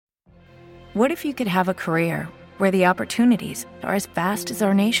What if you could have a career where the opportunities are as vast as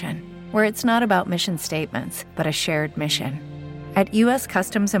our nation, where it's not about mission statements, but a shared mission? At U.S.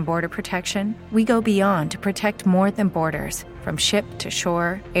 Customs and Border Protection, we go beyond to protect more than borders. From ship to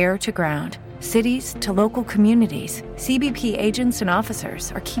shore, air to ground, cities to local communities, CBP agents and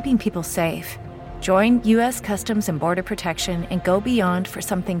officers are keeping people safe. Join U.S. Customs and Border Protection and go beyond for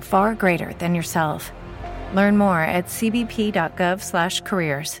something far greater than yourself. Learn more at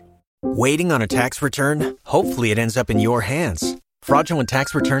cbp.gov/careers. Waiting on a tax return? Hopefully it ends up in your hands. Fraudulent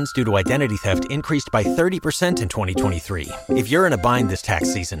tax returns due to identity theft increased by 30% in 2023. If you're in a bind this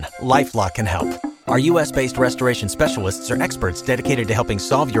tax season, LifeLock can help. Our U.S.-based restoration specialists are experts dedicated to helping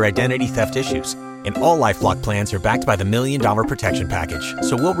solve your identity theft issues. And all LifeLock plans are backed by the $1 Million Protection Package.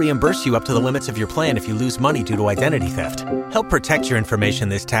 So we'll reimburse you up to the limits of your plan if you lose money due to identity theft. Help protect your information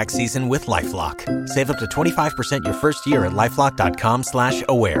this tax season with LifeLock. Save up to 25% your first year at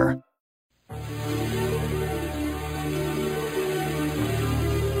LifeLock.com/aware.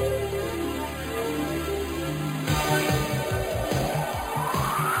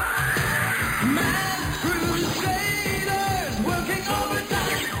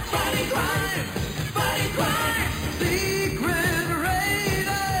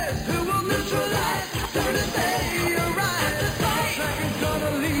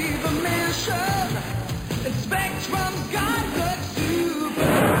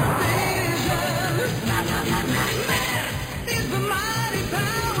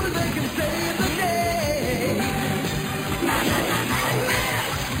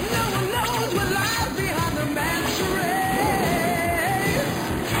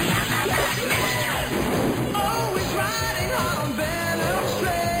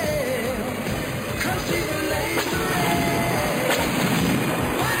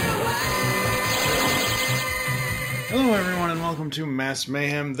 Hello everyone and welcome to Mass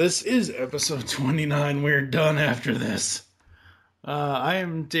Mayhem. This is episode 29. We're done after this. I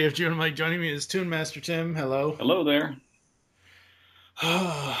am Dave June Mike. Joining me is Toon Master Tim. Hello. Hello there.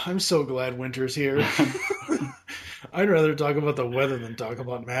 I'm so glad winter's here. I'd rather talk about the weather than talk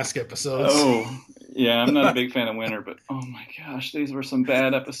about mask episodes. Oh, yeah, I'm not a big fan of winter, but oh my gosh, these were some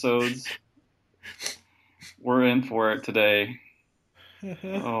bad episodes. We're in for it today.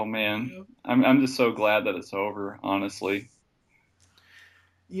 Oh man, I'm just so glad that it's over, honestly.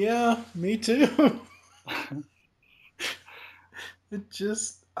 Yeah, me too. It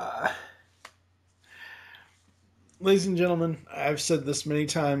just, ladies and gentlemen, I've said this many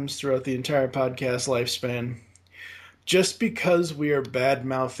times throughout the entire podcast lifespan. Just because we are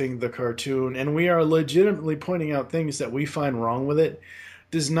bad-mouthing the cartoon and we are legitimately pointing out things that we find wrong with it,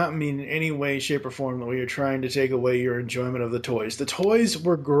 does not mean in any way, shape, or form that we are trying to take away your enjoyment of the toys. The toys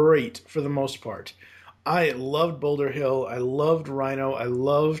were great for the most part. I loved Boulder Hill. I loved Rhino. I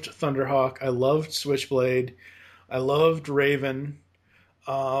loved Thunderhawk. I loved Switchblade. I loved Raven.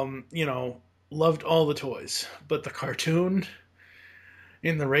 Loved all the toys. But the cartoon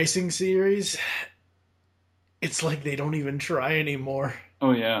in the racing series, it's like they don't even try anymore.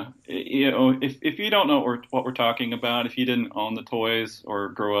 Oh yeah, if you don't know what we're talking about, if you didn't own the toys or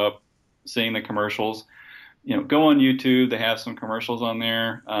grow up seeing the commercials, go on YouTube. They have some commercials on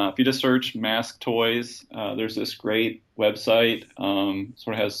there. If you just search Mask Toys, there's this great website.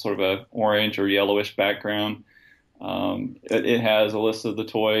 Sort of has sort of a orange or yellowish background. It has a list of the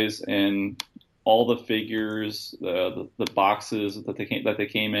toys and all the figures, the boxes that they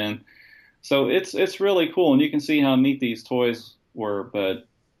came in. So it's really cool, and you can see how neat these toys were. But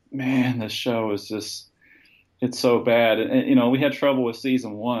man, this show is just, it's so bad. And we had trouble with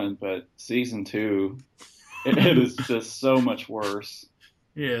season 1, but season 2, it is just so much worse.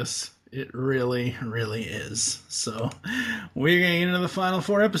 Yes, it really, really is. So we're going to get into the final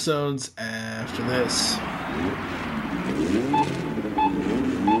 4 episodes after this.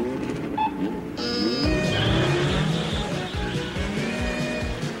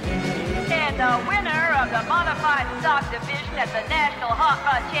 And the winner of the Modified Stock Division at the National Hot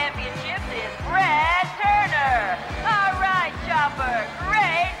Rod Championships is Brad Turner. All right, Chopper,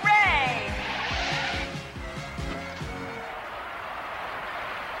 great race!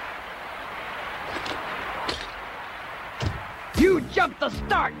 You jumped the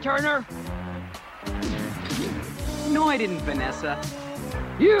start, Turner. No, I didn't, Vanessa.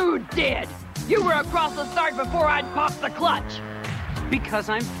 You did. You were across the start before I'd popped the clutch. Because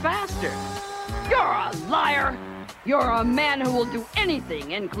I'm faster. You're a liar. You're a man who will do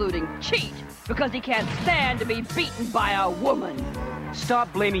anything, including cheat, because he can't stand to be beaten by a woman.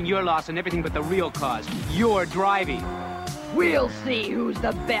 Stop blaming your loss on everything but the real cause. You're driving. We'll see who's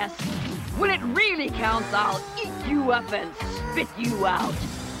the best. When it really counts, I'll eat you up and spit you out.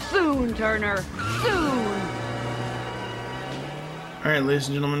 Soon, Turner. Soon. All right, ladies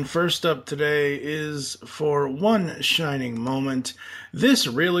and gentlemen, first up today is For One Shining Moment. This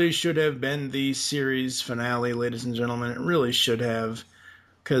really should have been the series finale, ladies and gentlemen. It really should have,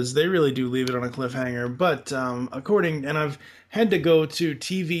 because they really do leave it on a cliffhanger. But and I've had to go to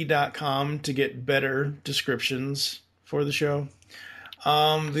TV.com to get better descriptions for the show.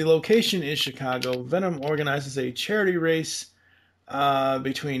 The location is Chicago. Venom organizes a charity race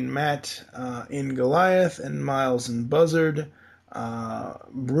between Matt in Goliath and Miles in Buzzard.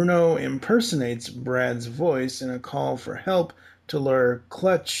 Bruno impersonates Brad's voice in a call for help to lure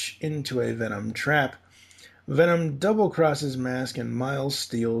Clutch into a Venom trap. Venom double-crosses Mask and Miles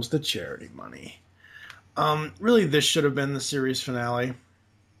steals the charity money. Really, this should have been the series finale.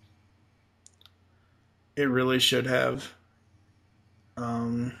 It really should have.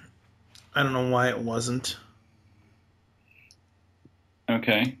 I don't know why it wasn't.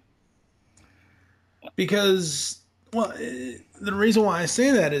 Okay. Because... Well, the reason why I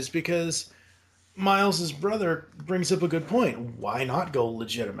say that is because Miles' brother brings up a good point. Why not go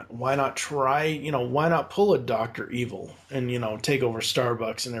legitimate? Why not try, why not pull a Dr. Evil and, take over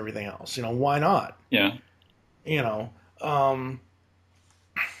Starbucks and everything else? Why not? Yeah. Yeah.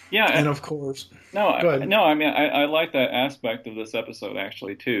 And of course... I like that aspect of this episode,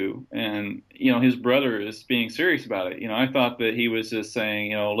 actually, too. And, his brother is being serious about it. I thought that he was just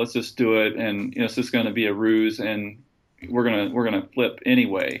saying, let's just do it, and, it's just going to be a ruse, and we're gonna flip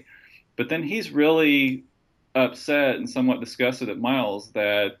anyway. But then he's really upset and somewhat disgusted at Miles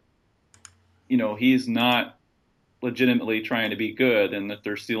that, he's not legitimately trying to be good and that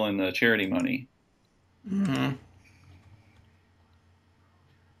they're stealing the charity money. Mm-hmm.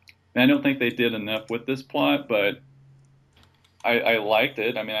 I don't think they did enough with this plot, but I liked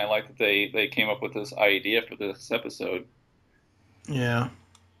it. I mean, I liked that they came up with this idea for this episode. Yeah.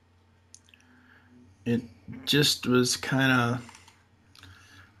 It just was kind of,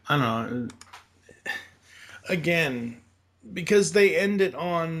 I don't know. Again, because they end it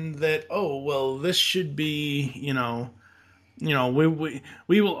on that, this should be,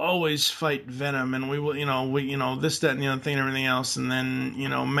 we will always fight Venom, and we will, this, that, and the other thing, and everything else. And then,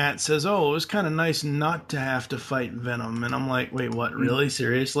 Matt says, it was kind of nice not to have to fight Venom. And I'm like, wait, what? Really?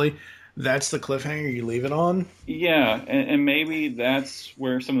 Seriously? That's the cliffhanger you leave it on? Yeah, and maybe that's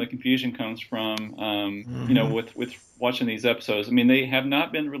where some of the confusion comes from, with watching these episodes. I mean, they have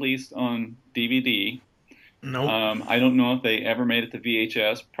not been released on DVD. Nope. I don't know if they ever made it to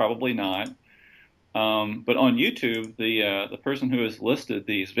VHS. Probably not. But on YouTube, the person who has listed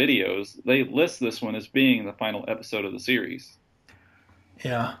these videos, they list this one as being the final episode of the series.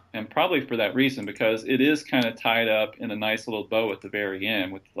 Yeah. And probably for that reason, because it is kind of tied up in a nice little bow at the very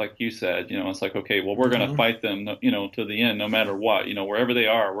end with, like you said, it's like, okay, well, we're going to fight them, to the end, no matter what, wherever they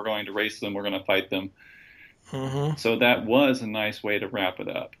are, we're going to race them. We're going to fight them. Mm-hmm. So that was a nice way to wrap it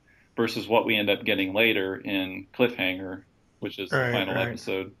up versus what we end up getting later in Cliffhanger, which is the final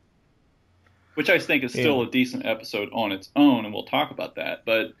episode. Which I think is still a decent episode on its own, and we'll talk about that.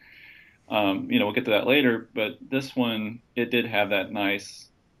 But, we'll get to that later. But this one, it did have that nice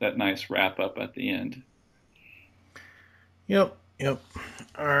wrap up at the end. Yep. All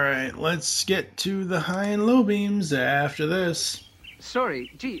right, let's get to the high and low beams after this.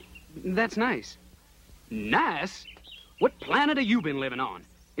 Sorry, gee, that's nice. Nice? What planet have you been living on?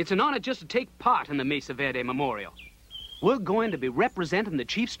 It's an honor just to take part in the Mesa Verde Memorial. We're going to be representing the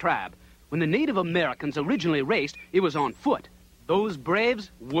Chiefs tribe. When the Native Americans originally raced, it was on foot. Those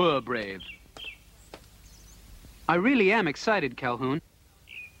braves were brave. I really am excited, Calhoun.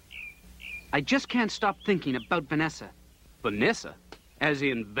 I just can't stop thinking about Vanessa. Vanessa? As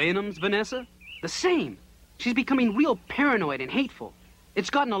in Venom's Vanessa? The same. She's becoming real paranoid and hateful. It's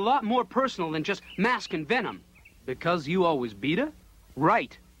gotten a lot more personal than just Mask and Venom. Because you always beat her?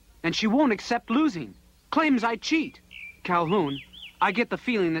 Right. And she won't accept losing. Claims I cheat. Calhoun, I get the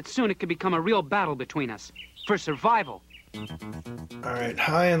feeling that soon it could become a real battle between us. For survival. All right,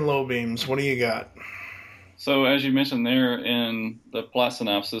 high and low beams. What do you got? So as you mentioned there in the plot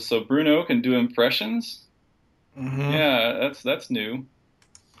synopsis, so Bruno can do impressions? Mm-hmm. Yeah, that's new.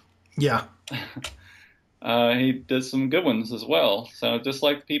 Yeah. He did some good ones as well. So just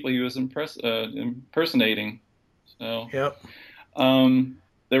like the people he was impersonating. So. Yep.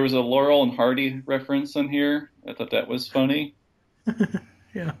 There was a Laurel and Hardy reference in here. I thought that was funny.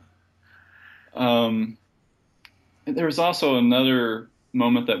 Yeah. There was also another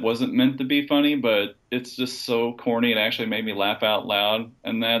moment that wasn't meant to be funny, but it's just so corny it actually made me laugh out loud.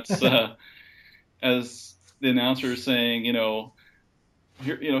 And that's as the announcer is saying,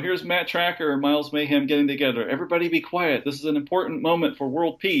 here's Matt Tracker and Miles Mayhem getting together. Everybody be quiet. This is an important moment for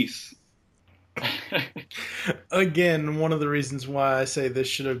world peace. Again, one of the reasons why I say this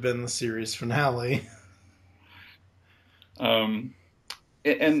should have been the series finale. And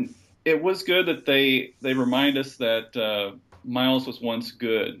it was good that they remind us that Miles was once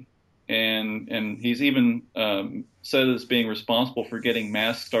good, and he's even said as being responsible for getting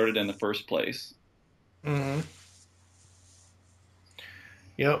Mask started in the first place. Mm-hmm.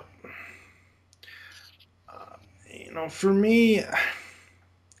 Yep. For me,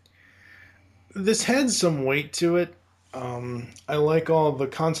 this had some weight to it. I like all the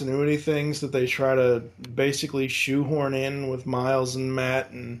continuity things that they try to basically shoehorn in with Miles and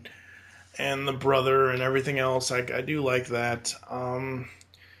Matt and the brother and everything else. I do like that.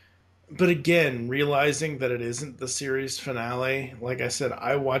 But again, realizing that it isn't the series finale, like I said,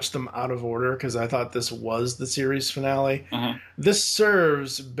 I watched them out of order because I thought this was the series finale. Uh-huh. This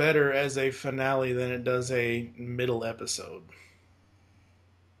serves better as a finale than it does a middle episode.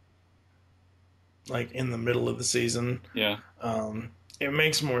 Like in the middle of the season. Yeah. It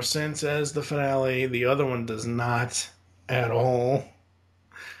makes more sense as the finale. The other one does not at all.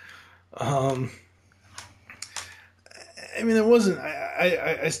 I mean, it wasn't.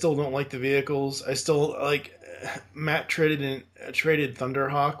 I still don't like the vehicles. I still like. Matt traded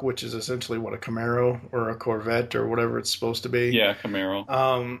Thunderhawk, which is essentially what a Camaro or a Corvette or whatever it's supposed to be. Yeah,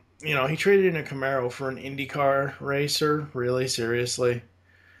 Camaro. He traded in a Camaro for an IndyCar racer. Really, seriously,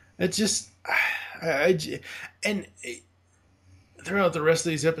 it's just. Throughout the rest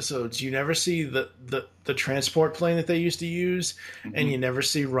of these episodes, you never see the transport plane that they used to use, Mm-hmm. and you never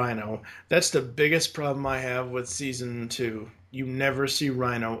see Rhino. That's the biggest problem I have with season 2. You never see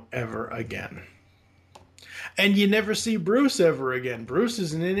Rhino ever again. And you never see Bruce ever again. Bruce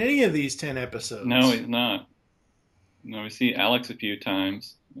isn't in any of these 10 episodes. No, he's not. No, we see Alex a few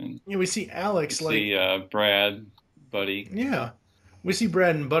times. And we see Alex. See Brad, Buddy. Yeah. We see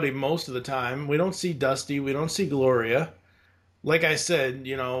Brad and Buddy most of the time. We don't see Dusty. We don't see Gloria. Like I said,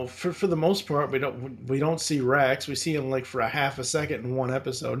 for the most part, we don't see Rex. We see him like for a half a second in one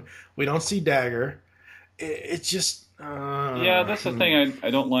episode. We don't see Dagger. It's just yeah, that's the thing I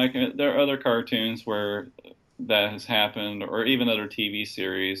don't like. There are other cartoons where that has happened, or even other TV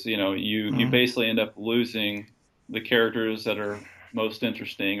series. You basically end up losing the characters that are most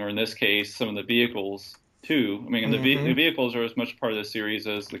interesting, or in this case, some of the vehicles too. I mean, the vehicles are as much part of the series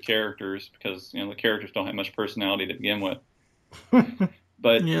as the characters, because the characters don't have much personality to begin with.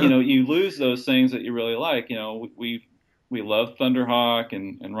 But yeah. You lose those things that you really like. We love Thunderhawk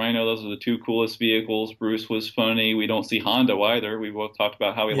and Rhino. Those are the two coolest vehicles. Bruce was funny. We don't see Hondo either. We both talked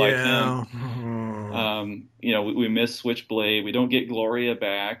about how we liked him. We miss Switchblade. We don't get Gloria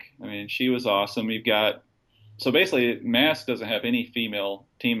back. I mean, she was awesome. So basically, Mask doesn't have any female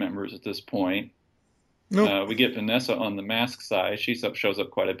team members at this point. Nope. We get Vanessa on the Mask side. She shows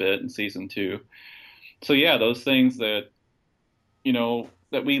up quite a bit in season 2. So yeah, those things that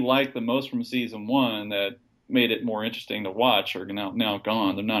that we liked the most from season 1 that made it more interesting to watch are now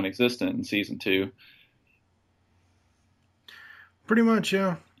gone. They're non-existent in season 2. Pretty much,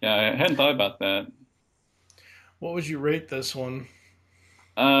 yeah. Yeah, I hadn't thought about that. What would you rate this one?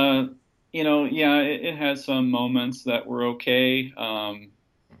 It had some moments that were okay.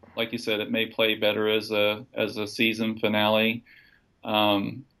 Like you said, it may play better as a season finale.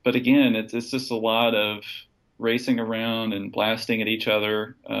 But again, it's just a lot of racing around and blasting at each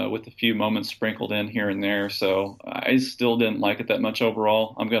other with a few moments sprinkled in here and there. So I still didn't like it that much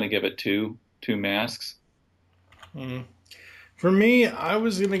overall. I'm going to give it two masks. For me, I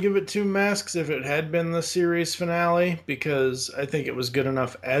was going to give it 2 masks if it had been the series finale, because I think it was good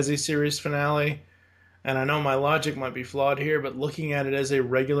enough as a series finale. And I know my logic might be flawed here, but looking at it as a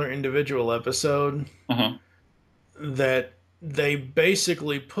regular individual episode, that they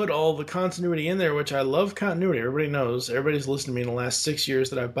basically put all the continuity in there, which I love continuity. Everybody knows. Everybody's listened to me in the last 6 years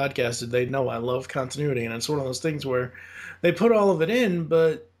that I've podcasted. They know I love continuity, and it's one of those things where they put all of it in,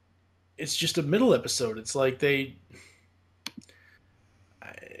 but it's just a middle episode. It's like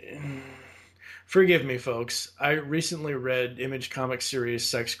forgive me, folks. I recently read Image Comics series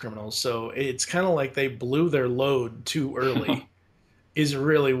Sex Criminals, so it's kind of like they blew their load too early, is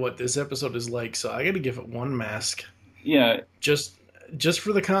really what this episode is like. So I got to give it 1 mask. Yeah. Just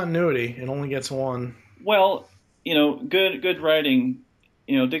for the continuity, it only gets 1. Well, good writing,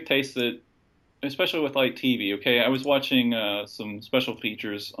 dictates that, especially with like TV. Okay, I was watching some special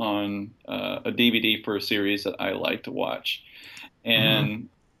features on a DVD for a series that I like to watch, and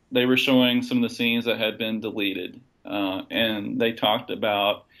they were showing some of the scenes that had been deleted, and they talked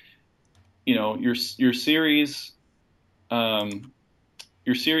about, your series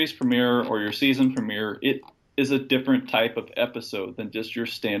your series premiere or your season premiere, it is a different type of episode than just your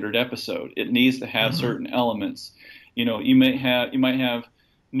standard episode. It needs to have certain elements. You know, you might have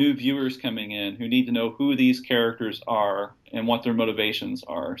new viewers coming in who need to know who these characters are and what their motivations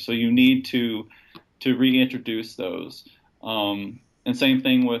are. So you need to reintroduce those. And same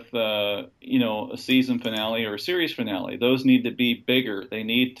thing with you know, a season finale or a series finale. Those need to be bigger. They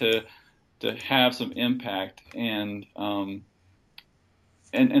need to have some impact, and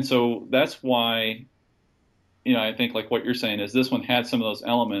so that's why, you know, I think like what you're saying is this one had some of those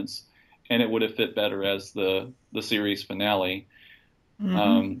elements, and it would have fit better as the series finale. You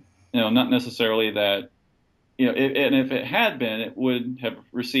know, not necessarily that, you know, and if it had been, it would have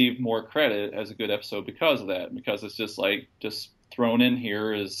received more credit as a good episode because of that, because it's just thrown in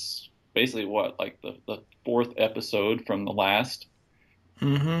here is basically like the fourth episode from the last.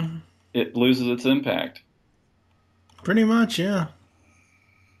 It loses its impact. Pretty much, yeah.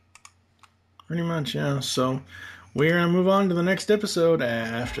 So we're going to move on to the next episode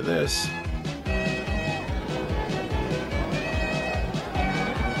after this.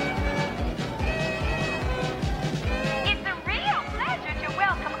 It's a real pleasure to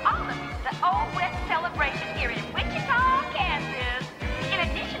welcome all of you to the Old West celebration here in Wichita, Kansas. In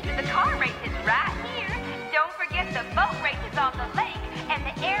addition to the car races right here, don't forget the boat races on the lake and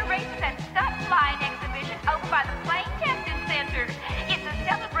the air races and stunt flying exhibition over by the Plane Testing Center. It's a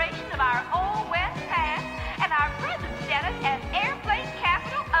celebration of our Old West past and our present status as airplane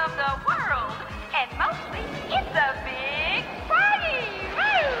capital of the world. And mostly, it's a big party!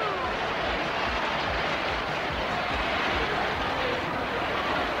 Woo!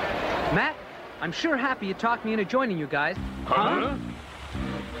 Matt, I'm sure happy you talked me into joining you guys. Huh?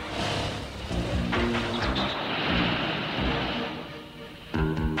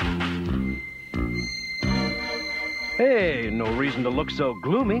 Hey, no reason to look so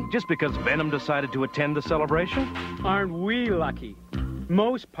gloomy just because Venom decided to attend the celebration. Aren't we lucky?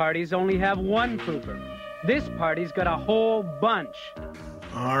 Most parties only have one pooper. This party's got a whole bunch.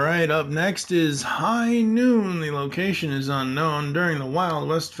 All right, up next is High Noon. The location is unknown. During the Wild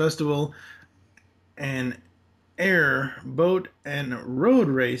West Festival, an air, boat, and road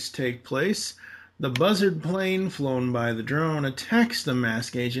race take place. The Buzzard plane, flown by the drone, attacks the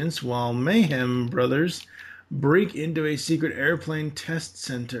mask agents while Mayhem Brothers break into a secret airplane test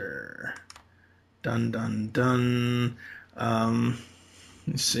center. Dun, dun, dun.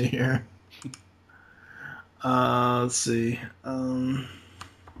 Let's see here. Let's see.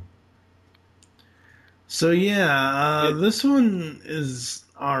 So yeah, this one is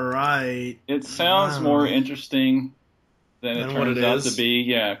alright. It sounds more interesting than it turns out to be.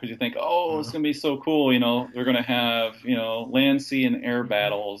 Yeah, because you think, oh, it's going to be so cool. You know, they're going to have, you know, land, sea, and air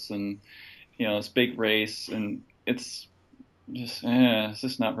battles, and, you know, this big race, and it's just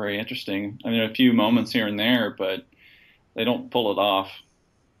not very interesting. I mean, a few moments here and there, but they don't pull it off.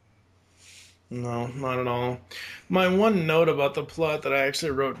 No, not at all. My one note about the plot that I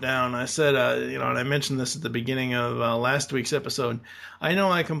actually wrote down, I said, you know, and I mentioned this at the beginning of last week's episode. I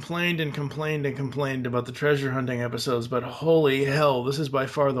know I complained about the treasure hunting episodes, but holy hell, this is by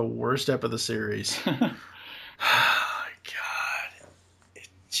far the worst ep of the series. God, it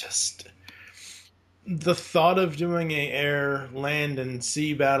just... The thought of doing a air, land, and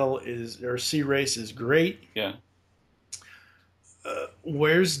sea battle or sea race is great. Yeah.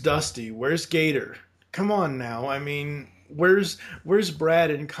 Where's Dusty? Where's Gator? Come on now. I mean, where's Brad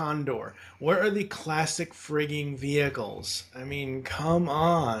and Condor? Where are the classic frigging vehicles? I mean, come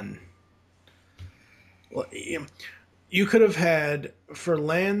on. Well, you could have had, for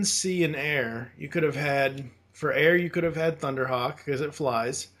land, sea, and air, for air, you could have had Thunderhawk, because it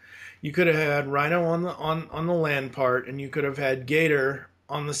flies. You could have had Rhino on the land part, and you could have had Gator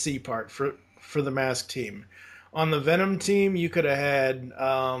on the sea part for the mask team. On the Venom team, you could have had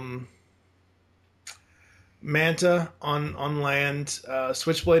Manta on land,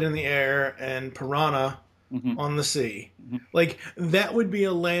 Switchblade in the air, and Piranha on the sea. Like, that would be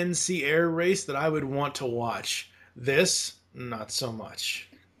a land-sea air race that I would want to watch. This, not so much.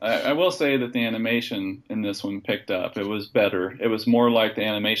 I will say that the animation in this one picked up. It was better. It was more like the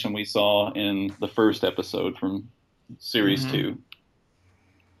animation we saw in the first episode from Series 2.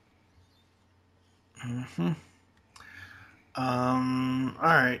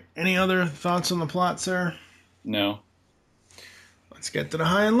 Alright. Any other thoughts on the plot, sir? No. Let's get to the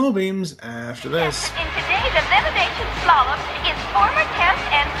high and low beams after this. In today's elimination slalom is former test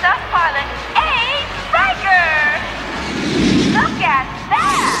and stunt pilot Abe Stryker. Look at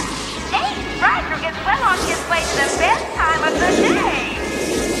that! Abe Stryker is well on his way to the best time of the day.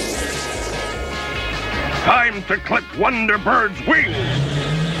 Time to clip Wonder Bird's wings.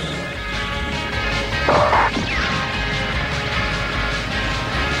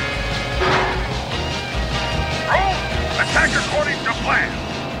 Roll, attack according to plan.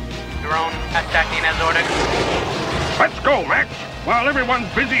 Drone attacking as ordered. Let's go, Max. While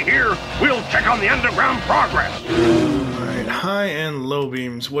everyone's busy here, we'll check on the underground progress. Alright, high and low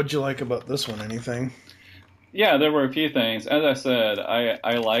beams. What'd you like about this one? Anything? Yeah, there were a few things. As I said,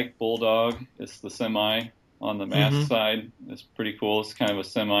 I like Bulldog. It's the semi on the mask side. It's pretty cool. It's kind of a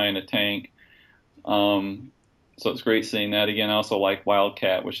semi and a tank. So it's great seeing that again. I also like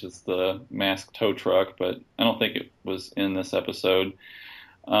Wildcat, which is the masked tow truck, but I don't think it was in this episode.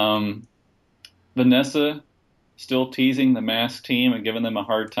 Vanessa still teasing the mask team and giving them a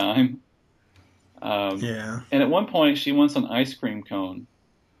hard time. Yeah. And at one point, she wants an ice cream cone.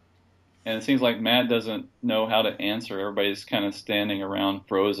 And it seems like Matt doesn't know how to answer. Everybody's kind of standing around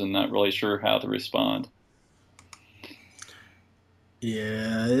frozen, not really sure how to respond.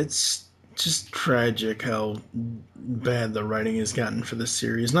 Yeah, it's just tragic how bad the writing has gotten for this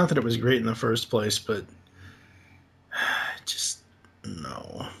series. Not that it was great in the first place, but just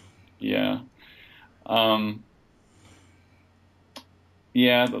no. Yeah.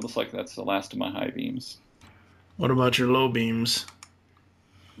 Yeah, that looks like that's the last of my high beams. What about your low beams?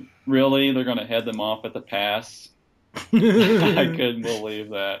 Really? They're going to head them off at the pass? I couldn't believe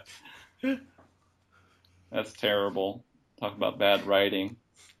that. That's terrible. Talk about bad writing.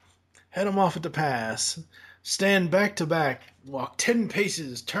 Head them off at the pass. Stand back to back. Walk 10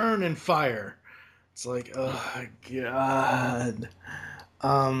 paces. Turn and fire. It's like, oh, God.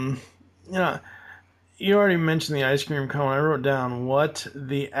 You already mentioned the ice cream cone. I wrote down, what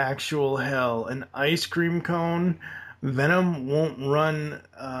the actual hell? An ice cream cone? Venom won't ruin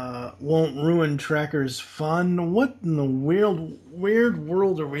Tracker's fun? What in the weird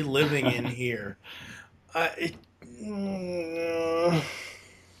world are we living in here? And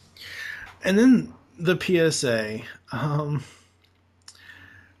then the PSA.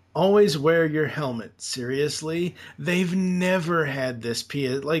 Always wear your helmet. Seriously? They've never had this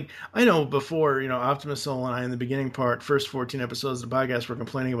PSA. Like, I know before, Optimus Soul and I in the beginning part, first 14 episodes of the podcast, were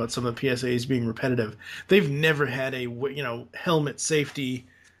complaining about some of the PSAs being repetitive. They've never had a, helmet safety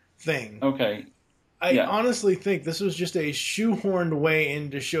thing. Okay. I honestly think this was just a shoehorned way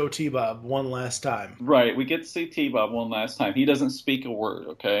in to show T-Bob one last time. Right. We get to see T-Bob one last time. He doesn't speak a word,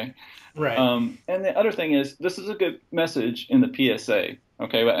 okay? Right. And the other thing is, this is a good message in the PSA.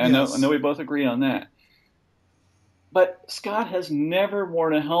 Okay, but I know we both agree on that. But Scott has never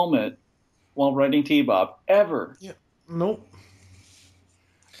worn a helmet while riding T-Bob, ever. Yeah. Nope,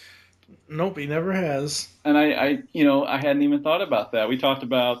 he never has. And I hadn't even thought about that. We talked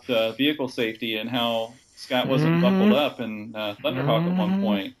about vehicle safety and how Scott wasn't buckled up in Thunderhawk at one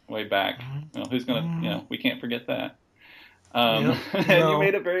point way back. Who's gonna? We can't forget that. And you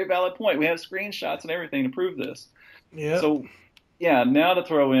made a very valid point. We have screenshots and everything to prove this. Yeah. So. Yeah, now to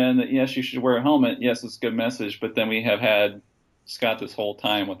throw in that, yes, you should wear a helmet. Yes, it's a good message, but then we have had Scott this whole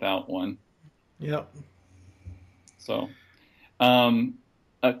time without one. Yep. So,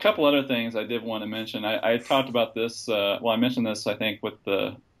 a couple other things I did want to mention. I talked about this, I mentioned this, I think, with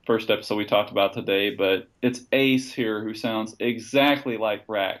the first episode we talked about today, but it's Ace here who sounds exactly like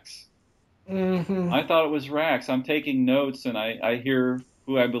Rax. Mm-hmm. I thought it was Rax. I'm taking notes, and I hear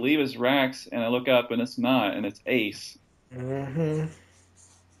who I believe is Rax, and I look up, and it's not, and it's Ace. Mm-hmm.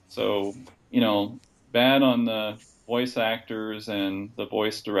 So, bad on the voice actors and the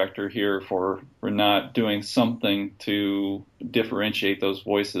voice director here for not doing something to differentiate those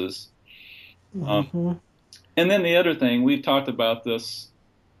voices. Mm-hmm. And then the other thing, we've talked about this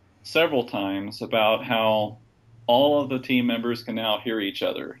several times, about how all of the team members can now hear each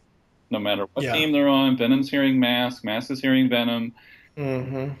other, no matter what team they're on. Venom's hearing Mask, Mask is hearing Venom.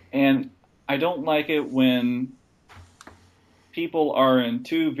 Mm-hmm. And I don't like it when people are in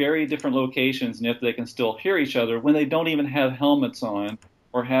two very different locations and yet they can still hear each other when they don't even have helmets on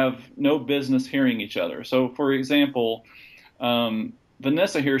or have no business hearing each other. So, for example,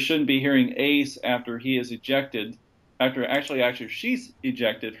 Vanessa here shouldn't be hearing Ace after he is ejected, after she's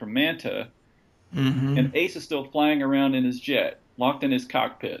ejected from Manta, and Ace is still flying around in his jet, locked in his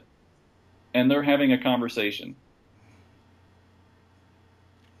cockpit, and they're having a conversation.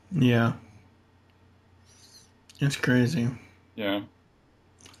 Yeah. It's crazy. Yeah.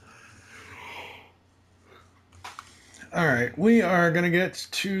 All right, we are going to get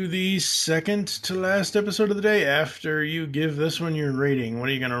to the second to last episode of the day after you give this one your rating. What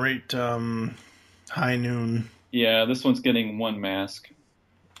are you going to rate High Noon? Yeah, this one's getting 1 mask.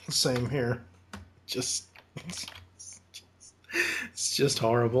 Same here. It's just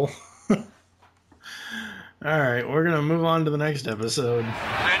horrible. All right, we're going to move on to the next episode.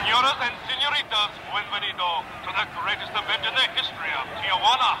 Señoras and señoritas, bienvenido to the greatest event in the history of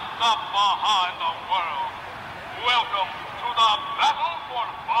Tijuana, the Baja in the world. Welcome to the Battle for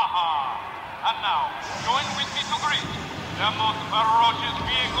Baja. And now, join with me to greet the most ferocious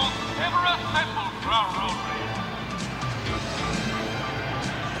vehicles ever assembled for a road race.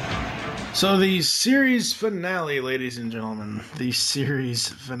 So the series finale, ladies and gentlemen, the series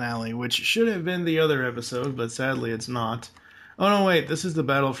finale, which should have been the other episode, but sadly it's not. Oh no, wait, this is the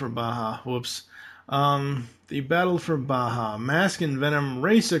Battle for Baja. Whoops. The Battle for Baja. Mask and Venom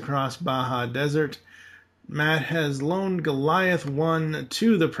race across Baja Desert. Matt has loaned Goliath 1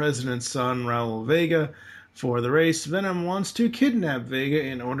 to the President's son, Raul Vega, for the race. Venom wants to kidnap Vega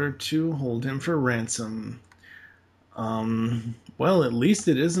in order to hold him for ransom. Well, at least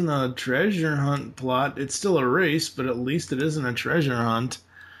it isn't a treasure hunt plot. It's still a race, but at least it isn't a treasure hunt.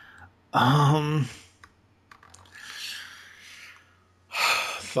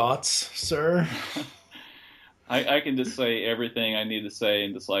 Thoughts, sir? I can just say everything I need to say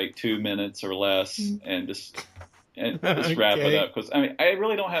in just like 2 minutes or less, and just wrap it up. Because I mean, I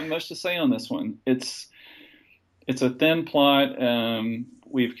really don't have much to say on this one. It's a thin plot.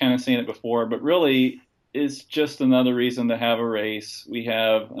 We've kind of seen it before, but really, it's just another reason to have a race. We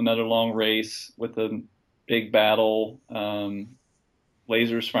have another long race with a big battle,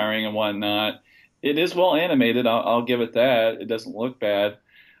 lasers firing and whatnot. It is well animated. I'll give it that. It doesn't look bad.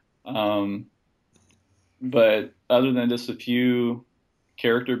 But other than just a few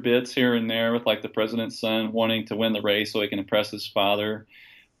character bits here and there with like the president's son wanting to win the race so he can impress his father.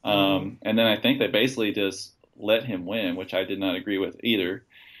 And then I think they basically just let him win, which I did not agree with either.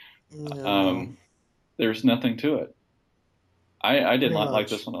 No. There's nothing to it. I did not like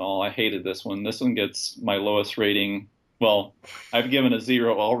this one at all. I hated this one. This one gets my lowest rating. Well, I've given a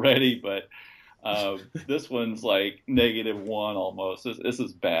 0 already, but this one's like -1 almost. This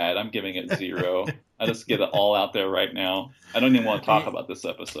is bad. I'm giving it 0. I just get it all out there right now. I don't even want to talk about this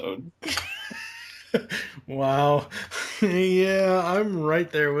episode. Wow. Yeah, I'm right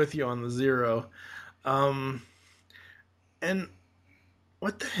there with you on the 0. And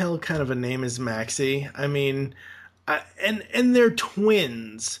what the hell kind of a name is Maxie? I mean, and they're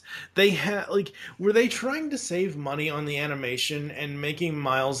twins. They were they trying to save money on the animation and making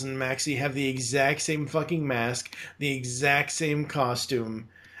Miles and Maxie have the exact same fucking mask, the exact same costume?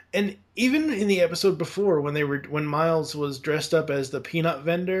 And even in the episode before, when Miles was dressed up as the peanut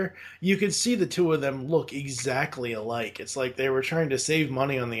vendor, you could see the two of them look exactly alike. It's like they were trying to save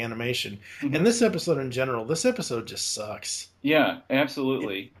money on the animation. Mm-hmm. And this episode in general, this episode just sucks. Yeah,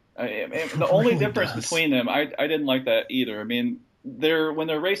 absolutely. The only difference between them, I didn't like that either. I mean, when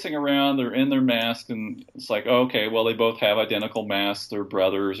they're racing around, they're in their mask, and it's like, okay, well, they both have identical masks. They're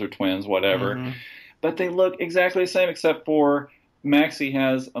brothers or twins, whatever. Mm-hmm. But they look exactly the same, except for Maxie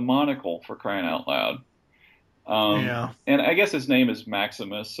has a monocle, for crying out loud. Yeah. And I guess his name is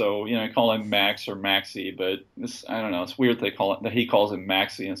Maximus, so I call him Max or Maxie, but I don't know. It's weird that he calls him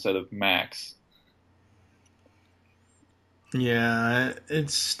Maxie instead of Max. Yeah,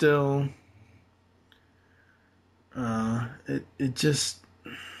 it's still. It just.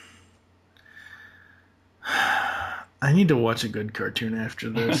 I need to watch a good cartoon after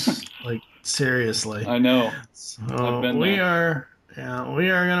this. Like, seriously. I know. So we are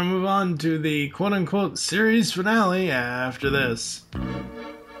going to move on to the quote-unquote series finale after this.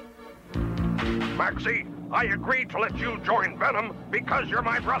 Maxie, I agreed to let you join Venom because you're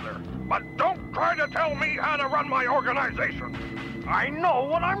my brother. But don't try to tell me how to run my organization. I know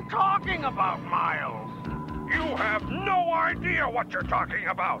what I'm talking about, Miles. You have no idea what you're talking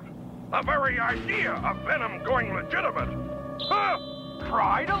about. The very idea of Venom going legitimate. Huh?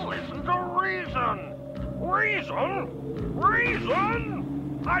 Try to listen to reason. Reason?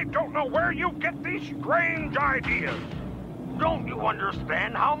 I don't know where you get these strange ideas. Don't you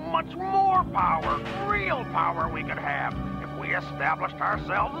understand how much more power, real power, we could have if we established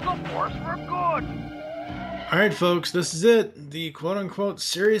ourselves as a force for good? All right, folks, this is it. The quote-unquote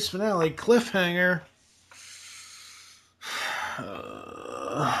series finale cliffhanger.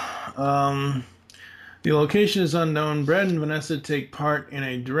 The location is unknown. Brad and Vanessa take part in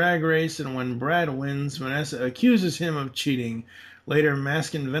a drag race, and when Brad wins, Vanessa accuses him of cheating. Later,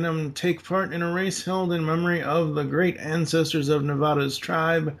 Mask and Venom take part in a race held in memory of the great ancestors of Nevada's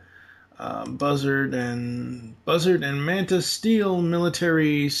tribe. Buzzard and Mantis steal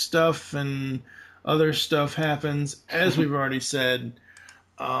military stuff, and other stuff happens. As we've already said,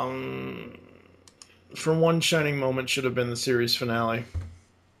 for one shining moment should have been the series finale.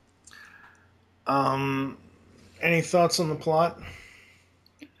 Any thoughts on the plot?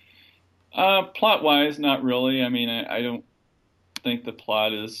 Plot-wise, not really. I mean, I don't think the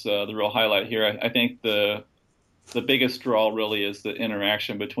plot is the real highlight here. I think the biggest draw really is the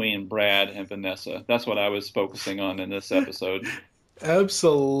interaction between Brad and Vanessa. That's what I was focusing on in this episode.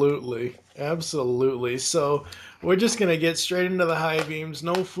 Absolutely. So we're just going to get straight into the high beams.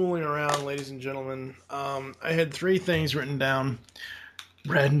 No fooling around, ladies and gentlemen. I had 3 things written down.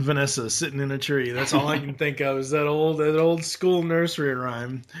 Brad and Vanessa sitting in a tree. That's all I can think of is that old school nursery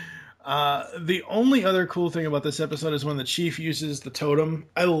rhyme. The only other cool thing about this episode is when the Chief uses the totem.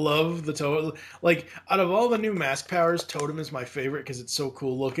 I love the totem. Like, out of all the new mask powers, totem is my favorite because it's so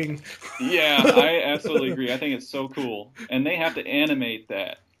cool looking. Yeah, I absolutely agree. I think it's so cool. And they have to animate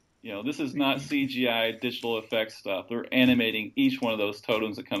that. You know, this is not CGI digital effects stuff. They're animating each one of those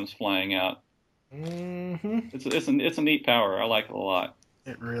totems that comes flying out. Mm-hmm. It's a neat power. I like it a lot.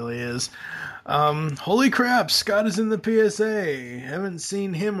 It really is. Holy crap, Scott is in the PSA. Haven't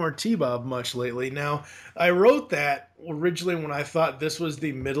seen him or T-Bob much lately. Now, I wrote that originally when I thought this was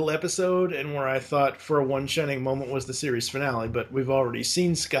the middle episode and where I thought For a One Shining Moment was the series finale, but we've already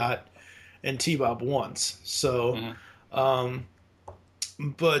seen Scott and T-Bob once. So, I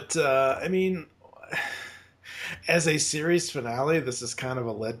mean, as a series finale, this is kind of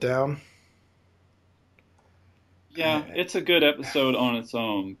a letdown. Yeah, it's a good episode on its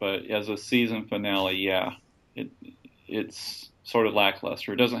own, but as a season finale, yeah, it's sort of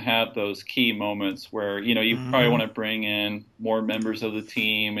lackluster. It doesn't have those key moments where, you know, you probably want to bring in more members of the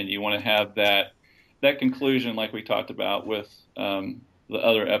team and you want to have that conclusion like we talked about with the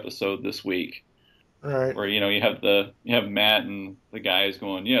other episode this week. Right. Where, you know, you have Matt and the guys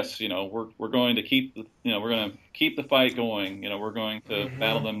going, yes, you know, we're going to keep the fight going. You know, we're going to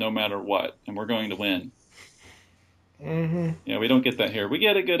battle them no matter what, and we're going to win. Mm-hmm. Yeah, we don't get that here. We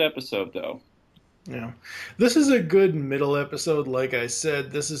get a good episode, though. Yeah. This is a good middle episode, like I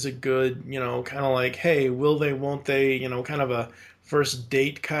said. This is a good, you know, kind of like, hey, will they, won't they, you know, kind of a first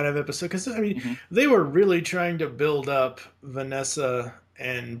date kind of episode. Because, I mean, they were really trying to build up Vanessa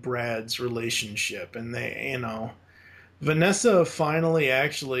and Brad's relationship. And they, you know, Vanessa finally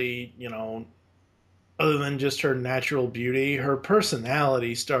actually, you know, other than just her natural beauty, her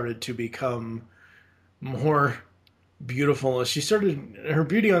personality started to become more beautiful. Her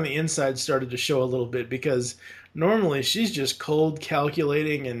beauty on the inside started to show a little bit, because normally she's just cold,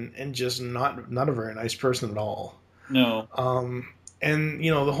 calculating, and just not a very nice person at all. No. And, you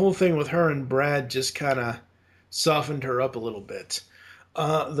know, the whole thing with her and Brad just kind of softened her up a little bit.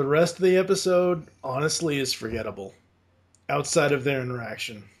 The rest of the episode, honestly, is forgettable outside of their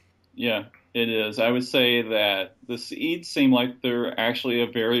interaction. Yeah, it is. I would say that the seeds seem like they're actually a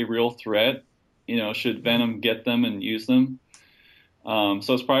very real threat. You know, should Venom get them and use them. So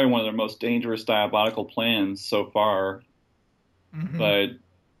it's probably one of their most dangerous diabolical plans so far. But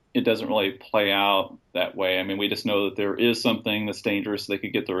it doesn't really play out that way. I mean, we just know that there is something that's dangerous they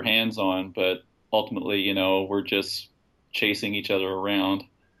could get their hands on, but ultimately, you know, we're just chasing each other around.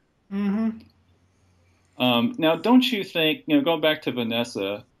 Now, don't you think, you know, going back to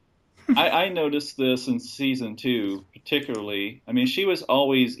Vanessa, I noticed this in season 2 particularly. I mean, she was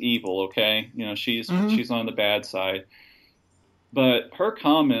always evil, okay? You know, she's on the bad side. But her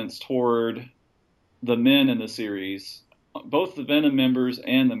comments toward the men in the series, both the Venom members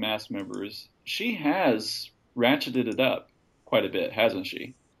and the Mask members, she has ratcheted it up quite a bit, hasn't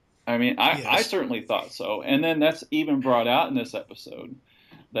she? I mean, I certainly thought so. And then that's even brought out in this episode,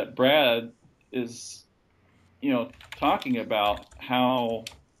 that Brad is, you know, talking about how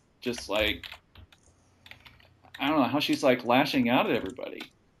just like, I don't know, how she's like lashing out at everybody.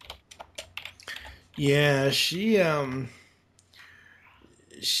 Yeah, she's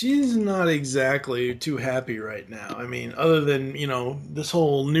not exactly too happy right now. I mean, other than, you know, this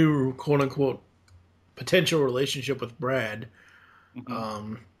whole new quote unquote potential relationship with Brad,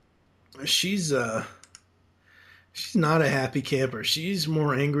 she's not a happy camper. She's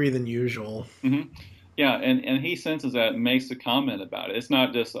more angry than usual. Yeah, and he senses that and makes a comment about it. It's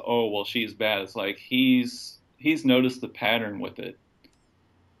not just, oh, well, she's bad. It's like he's noticed the pattern with it,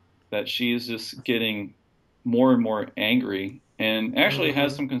 that she's just getting more and more angry and actually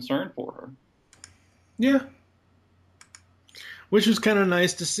has some concern for her. Yeah. Which was kind of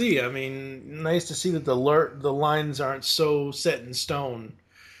nice to see. I mean, nice to see that the lines aren't so set in stone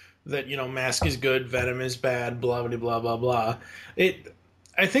that, you know, Mask is good, Venom is bad, blah, blah, blah, blah, blah.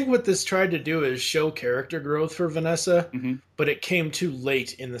 I think what this tried to do is show character growth for Vanessa, but it came too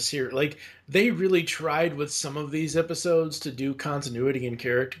late in the series. Like, they really tried with some of these episodes to do continuity and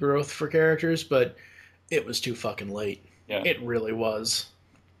character growth for characters, but it was too fucking late. Yeah. It really was.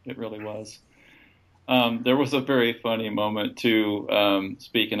 It really was. There was a very funny moment too.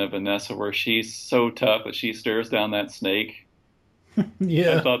 Speaking of Vanessa, where she's so tough that she stares down that snake.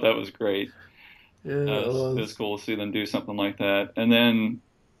 Yeah, I thought that was great. Yeah, it was cool to see them do something like that. And then,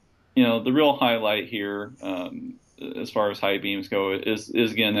 the real highlight here, as far as high beams go, is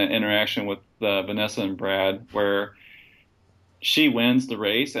again that interaction with Vanessa and Brad, where she wins the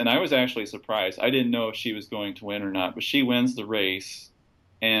race. And I was actually surprised. I didn't know if she was going to win or not, but she wins the race.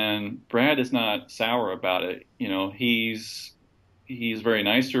 And Brad is not sour about it. He's very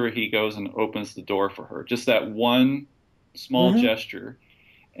nice to her. He goes and opens the door for her. Just that one small gesture.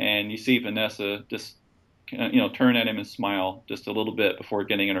 And you see Vanessa just, turn at him and smile just a little bit before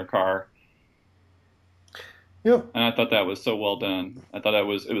getting in her car. Yep. And I thought that was so well done. I thought it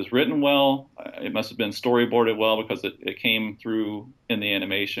was written well. It must have been storyboarded well because it came through in the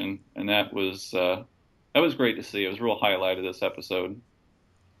animation. And that was great to see. It was a real highlight of this episode.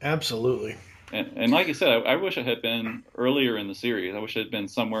 Absolutely. And like you said, I wish it had been earlier in the series. I wish it had been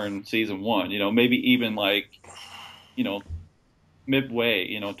somewhere in season 1, maybe even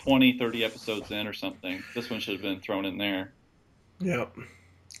midway, 20, 30 episodes in or something. This one should have been thrown in there. Yep,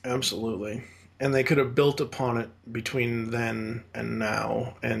 absolutely. And they could have built upon it between then and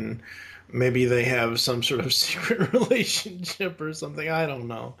now. And maybe they have some sort of secret relationship or something. I don't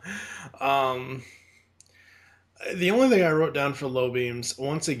know. The only thing I wrote down for low beams,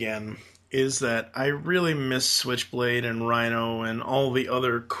 once again, is that I really miss Switchblade and Rhino and all the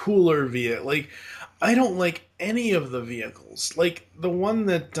other cooler vehicles. I don't like any of the vehicles. The one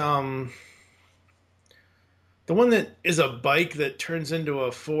that is a bike that turns into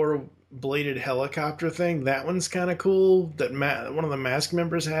a 4-bladed helicopter thing, that one's kind of cool, that one of the Mask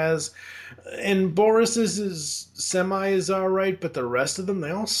members has. And Boris's is alright, but the rest of them,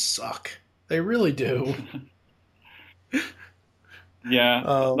 they all suck. They really do. Yeah,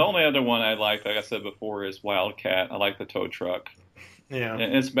 the only other one I like I said before, is Wildcat. I like the tow truck. Yeah,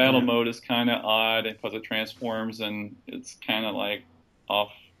 and its battle mode is kind of odd because it transforms and it's kind of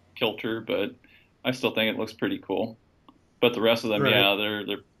off kilter, but I still think it looks pretty cool. But the rest of them, they're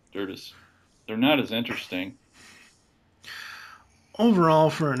not as interesting. Overall,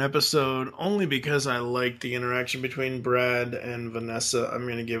 for an episode, only because I liked the interaction between Brad and Vanessa, I'm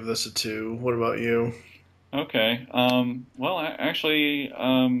going to give this a 2. What about you? Okay. Well, actually,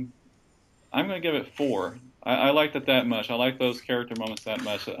 I'm going to give it 4. I liked it that much. I like those character moments that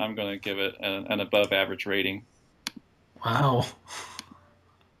much that I'm going to give it an above average rating. Wow.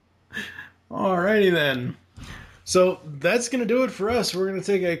 Alrighty then. So that's going to do it for us. We're going to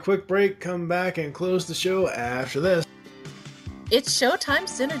take a quick break, come back, and close the show after this. It's Showtime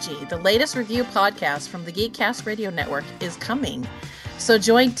Synergy, the latest review podcast from the Geekcast Radio Network, is coming. So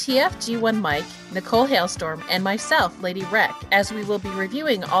join TFG1 Mike, Nicole Hailstorm, and myself, Lady Rec, as we will be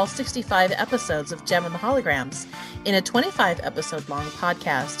reviewing all 65 episodes of Gem and the Holograms in a 25-episode-long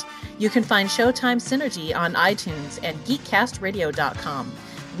podcast. You can find Showtime Synergy on iTunes and geekcastradio.com.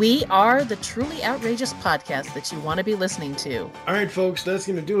 We are the truly outrageous podcast that you want to be listening to. All right, folks, that's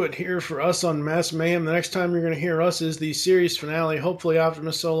going to do it here for us on Mass Mayhem. The next time you're going to hear us is the series finale. Hopefully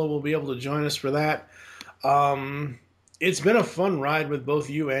Optimus Solo will be able to join us for that. It's been a fun ride with both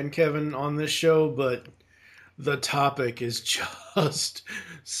you and Kevin on this show, but the topic is just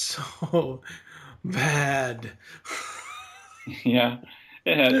so bad. Yeah,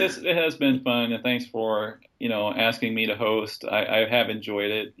 it has been fun, and thanks for asking me to host. I have enjoyed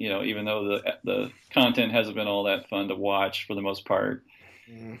it, even though the content hasn't been all that fun to watch for the most part.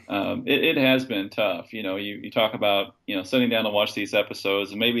 It has been tough. You talk about sitting down to watch these episodes,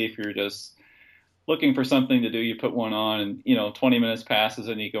 and maybe if you're just looking for something to do, you put one on and 20 minutes passes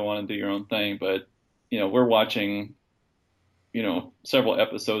and you go on and do your own thing. But we're watching several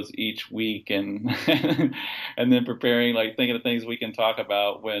episodes each week and and then preparing, thinking of things we can talk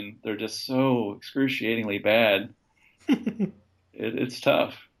about when they're just so excruciatingly bad. It's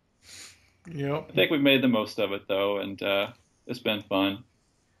tough. Yep. I think we've made the most of it though, and it's been fun.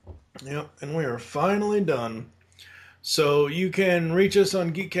 Yep, and we are finally done. So you can reach us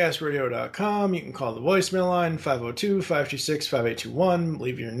on geekcastradio.com. You can call the voicemail line, 502-526-5821.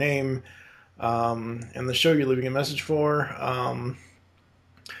 Leave your name and the show you're leaving a message for.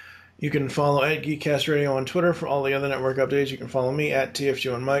 You can follow at Geekcast Radio on Twitter for all the other network updates. You can follow me at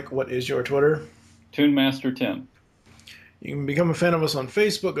TFG1Mike. What is your Twitter? Toonmaster Tim. You can become a fan of us on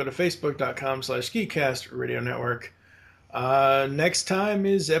Facebook. Go to facebook.com/GeekcastRadioNetwork. Next time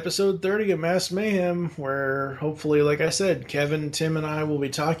is episode 30 of Mass Mayhem, where hopefully, like I said, Kevin, Tim, and I will be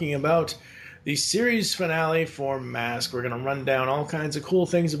talking about the series finale for Mask. We're going to run down all kinds of cool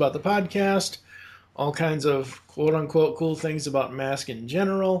things about the podcast, all kinds of quote-unquote cool things about Mask in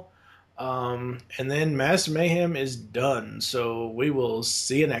general. And then Mass Mayhem is done, so we will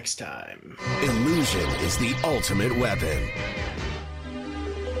see you next time. Illusion is the ultimate weapon.